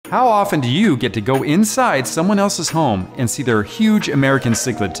How often do you get to go inside someone else's home and see their huge American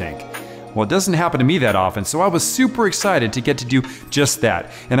cichlid tank? Well, it doesn't happen to me that often, so I was super excited to get to do just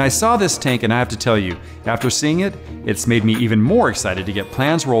that. And I saw this tank, and I have to tell you, after seeing it, it's made me even more excited to get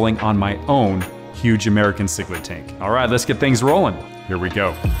plans rolling on my own huge American cichlid tank. All right, let's get things rolling. Here we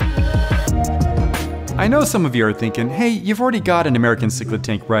go. I know some of you are thinking, hey, you've already got an American cichlid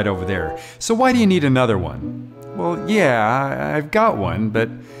tank right over there, so why do you need another one? Well, yeah, I've got one, but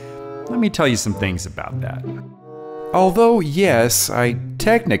let me tell you some things about that. Although, yes, I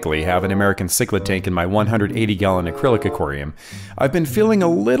technically have an American cichlid tank in my 180-gallon acrylic aquarium, I've been feeling a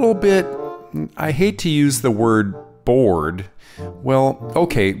little bit, I hate to use the word bored. Well,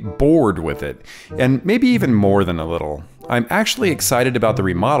 okay, bored with it, and maybe even more than a little. I'm actually excited about the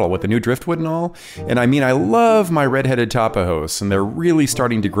remodel with the new driftwood and all, and I mean I love my red-headed tapajos, and they're really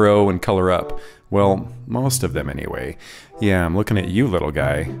starting to grow and color up. Well, most of them anyway. Yeah, I'm looking at you, little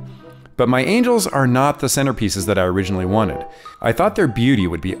guy. But my angels are not the centerpieces that I originally wanted. I thought their beauty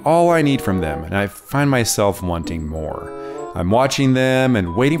would be all I need from them, and I find myself wanting more. I'm watching them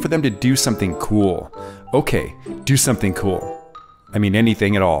and waiting for them to do something cool. Okay, do something cool. I mean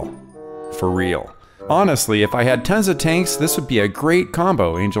anything at all. For real. Honestly, if I had tons of tanks, this would be a great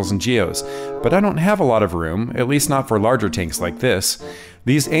combo, angels and geos. But I don't have a lot of room, at least not for larger tanks like this.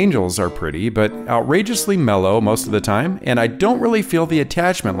 These angels are pretty, but outrageously mellow most of the time, and I don't really feel the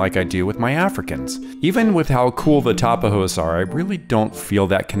attachment like I do with my Africans. Even with how cool the tapajos are, I really don't feel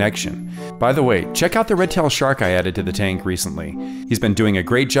that connection. By the way, check out the red-tailed shark I added to the tank recently. He's been doing a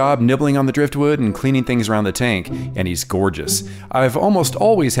great job nibbling on the driftwood and cleaning things around the tank, and he's gorgeous. I've almost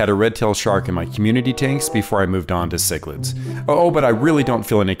always had a red-tailed shark in my community tanks before I moved on to cichlids. Oh, but I really don't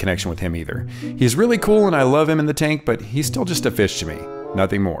feel any connection with him either. He's really cool and I love him in the tank, but he's still just a fish to me.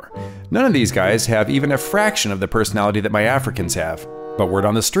 Nothing more. None of these guys have even a fraction of the personality that my Africans have. But word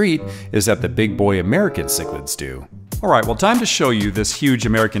on the street is that the big boy American cichlids do. Alright, well, time to show you this huge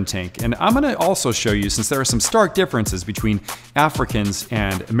American tank, and I'm going to also show you, since there are some stark differences between Africans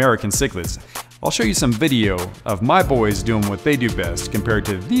and American cichlids, I'll show you some video of my boys doing what they do best compared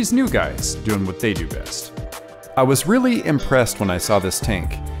to these new guys doing what they do best. I was really impressed when I saw this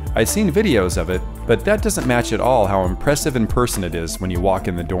tank. I'd seen videos of it, but that doesn't match at all how impressive in person it is when you walk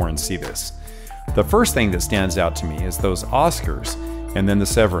in the door and see this. The first thing that stands out to me is those Oscars and then the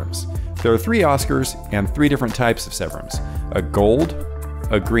Severums. There are 3 Oscars and 3 different types of Severums. A gold,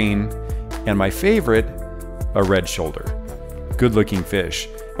 a green, and my favorite, a red shoulder. Good looking fish.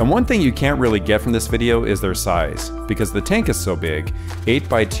 And one thing you can't really get from this video is their size, because the tank is so big, 8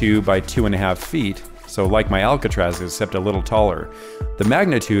 by 2 by 2.5 feet, so like my Alcatraz except a little taller. The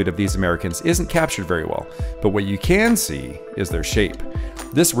magnitude of these Americans isn't captured very well, but what you can see is their shape.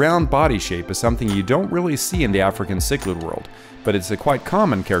 This round body shape is something you don't really see in the African cichlid world, but it's a quite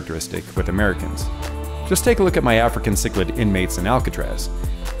common characteristic with Americans. Just take a look at my African cichlid inmates in Alcatraz.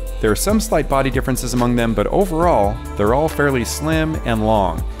 There are some slight body differences among them, but overall, they're all fairly slim and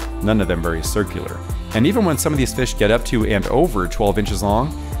long, none of them very circular. And even when some of these fish get up to and over 12 inches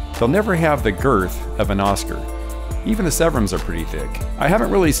long, they'll never have the girth of an Oscar. Even the Severums are pretty thick. I haven't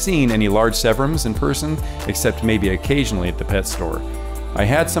really seen any large Severums in person, except maybe occasionally at the pet store. I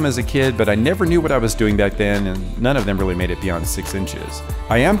had some as a kid, but I never knew what I was doing back then, and none of them really made it beyond 6 inches.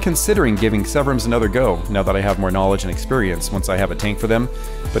 I am considering giving Severums another go, now that I have more knowledge and experience once I have a tank for them,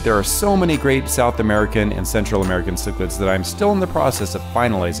 but there are so many great South American and Central American cichlids that I'm still in the process of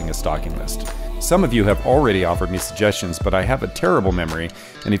finalizing a stocking list. Some of you have already offered me suggestions, but I have a terrible memory,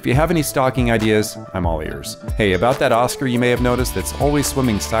 and if you have any stocking ideas, I'm all ears. Hey, about that Oscar you may have noticed that's always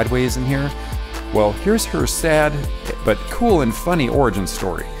swimming sideways in here, well, here's her sad, but cool and funny origin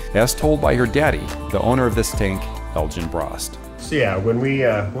story, as told by her daddy, the owner of this tank, Elgin Brost. So yeah, when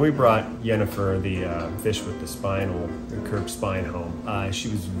we brought Yennefer, the fish with the curved spine home, she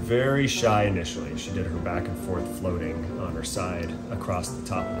was very shy initially. She did her back and forth floating on her side across the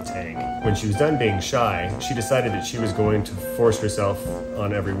top of the tank. When she was done being shy, she decided that she was going to force herself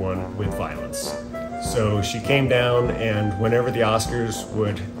on everyone with violence. So she came down, and whenever the Oscars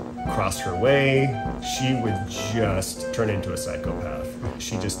would cross her way, she would just turn into a psychopath.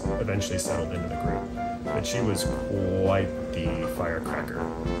 She just eventually settled into the group. But she was quite the firecracker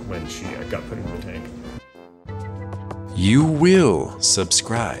when she got put into the tank. You will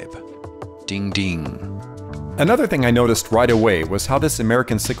subscribe. Ding ding. Another thing I noticed right away was how this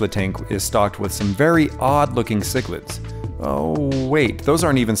American cichlid tank is stocked with some very odd looking cichlids. Oh wait, those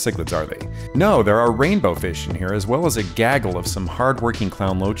aren't even cichlids, are they? No, there are rainbow fish in here, as well as a gaggle of some hard-working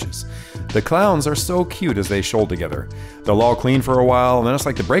clown loaches. The clowns are so cute as they shoal together. They'll all clean for a while, and then it's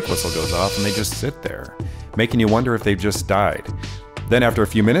like the brake whistle goes off and they just sit there, making you wonder if they've just died. Then after a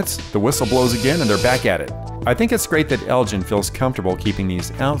few minutes, the whistle blows again and they're back at it. I think it's great that Elgin feels comfortable keeping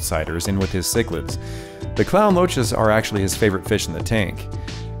these outsiders in with his cichlids. The clown loaches are actually his favorite fish in the tank.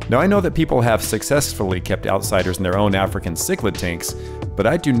 Now I know that people have successfully kept outsiders in their own African cichlid tanks, but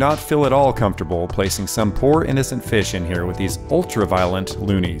I do not feel at all comfortable placing some poor innocent fish in here with these ultra-violent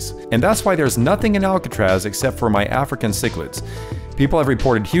loonies. And that's why there's nothing in Alcatraz except for my African cichlids. People have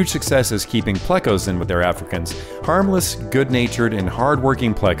reported huge successes keeping plecos in with their Africans. Harmless, good-natured, and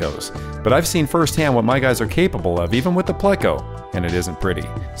hard-working plecos. But I've seen firsthand what my guys are capable of, even with the pleco, and it isn't pretty.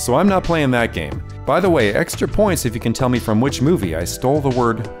 So I'm not playing that game. By the way, extra points if you can tell me from which movie I stole the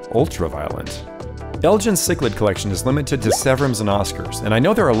word ultra-violent. Elgin's cichlid collection is limited to Severums and Oscars, and I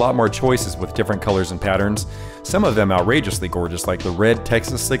know there are a lot more choices with different colors and patterns, some of them outrageously gorgeous like the red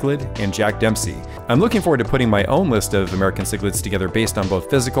Texas cichlid and Jack Dempsey. I'm looking forward to putting my own list of American cichlids together based on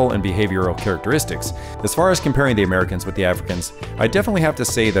both physical and behavioral characteristics. As far as comparing the Americans with the Africans, I definitely have to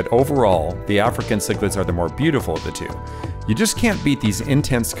say that overall, the African cichlids are the more beautiful of the two. You just can't beat these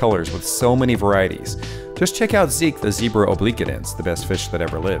intense colors with so many varieties. Just check out Zeke the zebra obliquitans, the best fish that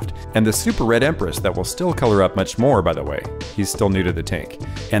ever lived, and the super red empress that will still color up much more, by the way. He's still new to the tank.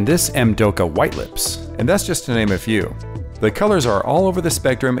 And this Mdoka white lips, and that's just to name a few. The colors are all over the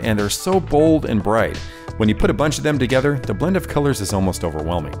spectrum and they're so bold and bright. When you put a bunch of them together, the blend of colors is almost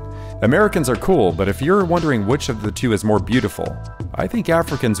overwhelming. Americans are cool, but if you're wondering which of the two is more beautiful, I think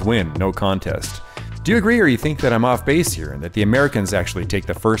Africans win, no contest. Do you agree, or you think that I'm off base here and that the Americans actually take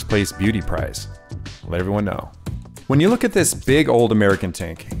the first place beauty prize? Let everyone know. When you look at this big old American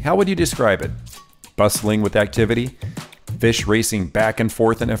tank, how would you describe it? Bustling with activity? Fish racing back and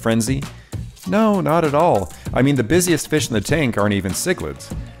forth in a frenzy? No, not at all. I mean, the busiest fish in the tank aren't even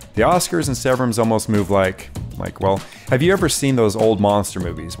cichlids. The Oscars and Severums almost move like, well, have you ever seen those old monster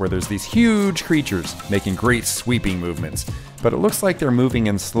movies where there's these huge creatures making great sweeping movements, but it looks like they're moving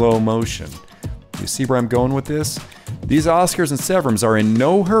in slow motion? You see where I'm going with this? These Oscars and Severums are in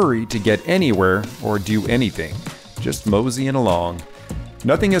no hurry to get anywhere or do anything, just moseying along.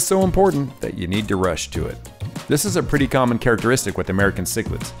 Nothing is so important that you need to rush to it. This is a pretty common characteristic with American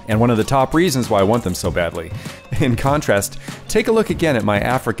cichlids, and one of the top reasons why I want them so badly. In contrast, take a look again at my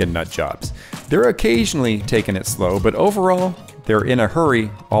African nut jobs. They're occasionally taking it slow, but overall, they're in a hurry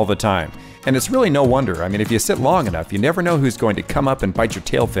all the time. And it's really no wonder. I mean, if you sit long enough, you never know who's going to come up and bite your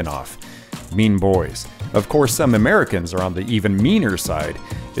tail fin off. Mean boys. Of course, some Americans are on the even meaner side.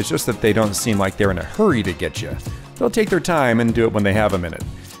 It's just that they don't seem like they're in a hurry to get you. They'll take their time and do it when they have a minute.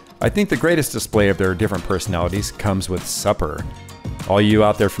 I think the greatest display of their different personalities comes with supper. All you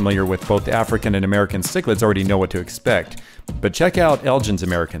out there familiar with both African and American cichlids already know what to expect, but check out Elgin's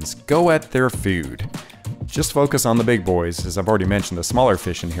Americans. Go at their food. Just focus on the big boys, as I've already mentioned, the smaller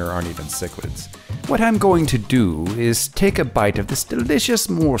fish in here aren't even cichlids. What I'm going to do is take a bite of this delicious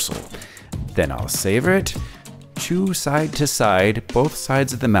morsel. Then I'll savor it, chew side to side, both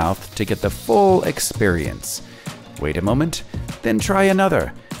sides of the mouth to get the full experience. Wait a moment, then try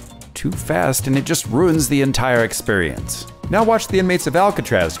another. Too fast and it just ruins the entire experience. Now watch the inmates of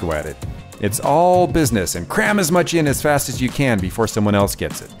Alcatraz go at it. It's all business and cram as much in as fast as you can before someone else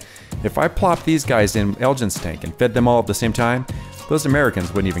gets it. If I plopped these guys in Elgin's tank and fed them all at the same time, those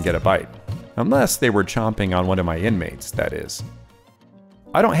Americans wouldn't even get a bite. Unless they were chomping on one of my inmates, that is.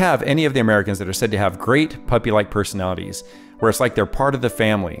 I don't have any of the Americans that are said to have great puppy-like personalities, where it's like they're part of the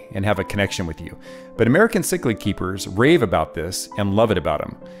family and have a connection with you. But American cichlid keepers rave about this and love it about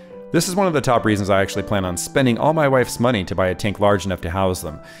them. This is one of the top reasons I actually plan on spending all my wife's money to buy a tank large enough to house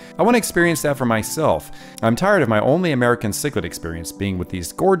them. I want to experience that for myself. I'm tired of my only American cichlid experience being with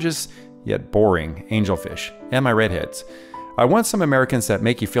these gorgeous, yet boring, angelfish, and my redheads. I want some Americans that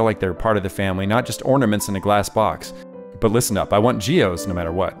make you feel like they're part of the family, not just ornaments in a glass box. But listen up, I want geos no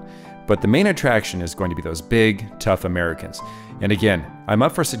matter what. But the main attraction is going to be those big, tough Americans. And again, I'm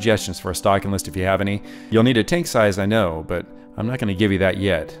up for suggestions for a stocking list if you have any. You'll need a tank size, I know, but I'm not going to give you that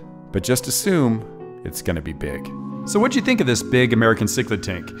yet. But just assume it's going to be big. So what'd you think of this big American cichlid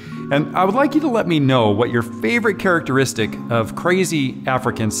tank? And I would like you to let me know what your favorite characteristic of crazy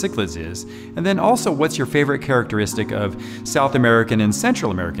African cichlids is, and then also what's your favorite characteristic of South American and Central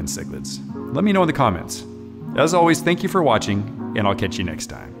American cichlids. Let me know in the comments. As always, thank you for watching, and I'll catch you next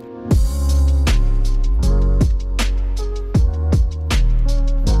time.